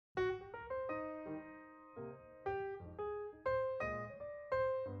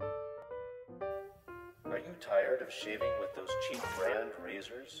tired of shaving with those cheap brand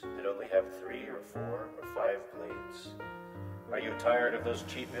razors that only have 3 or 4 or 5 blades? Are you tired of those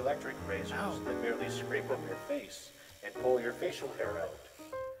cheap electric razors that merely scrape up your face and pull your facial hair out?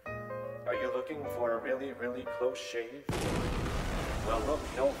 Are you looking for a really, really close shave? Well, look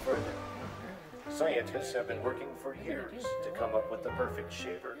no further. Scientists have been working for years to come up with the perfect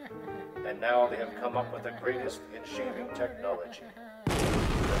shaver, and now they have come up with the greatest in shaving technology. The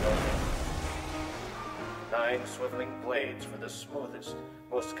Novena. 9 swiveling blades for the smoothest,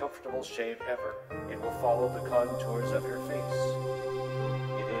 most comfortable shave ever. It will follow the contours of your face.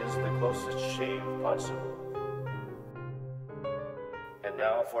 It is the closest shave possible. And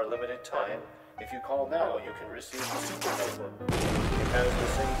now, for a limited time, if you call now, you can receive the Supernova. It has the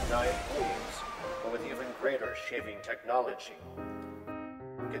same 9 blades, but with even greater shaving technology.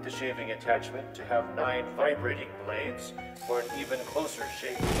 Get the shaving attachment to have 9 vibrating blades for an even closer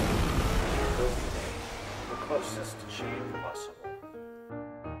shave. The closest shave possible.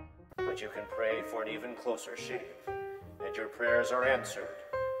 But you can pray for an even closer shave, and your prayers are answered.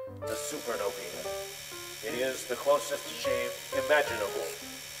 The Super Novena. It is the closest shave imaginable.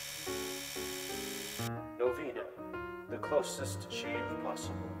 Novena, the closest shave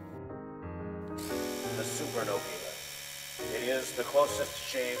possible. The Super Novena. It is the closest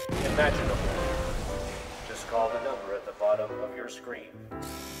shave imaginable. Just call the number at the bottom of your screen.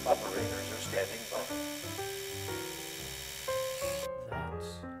 Operators are standing by.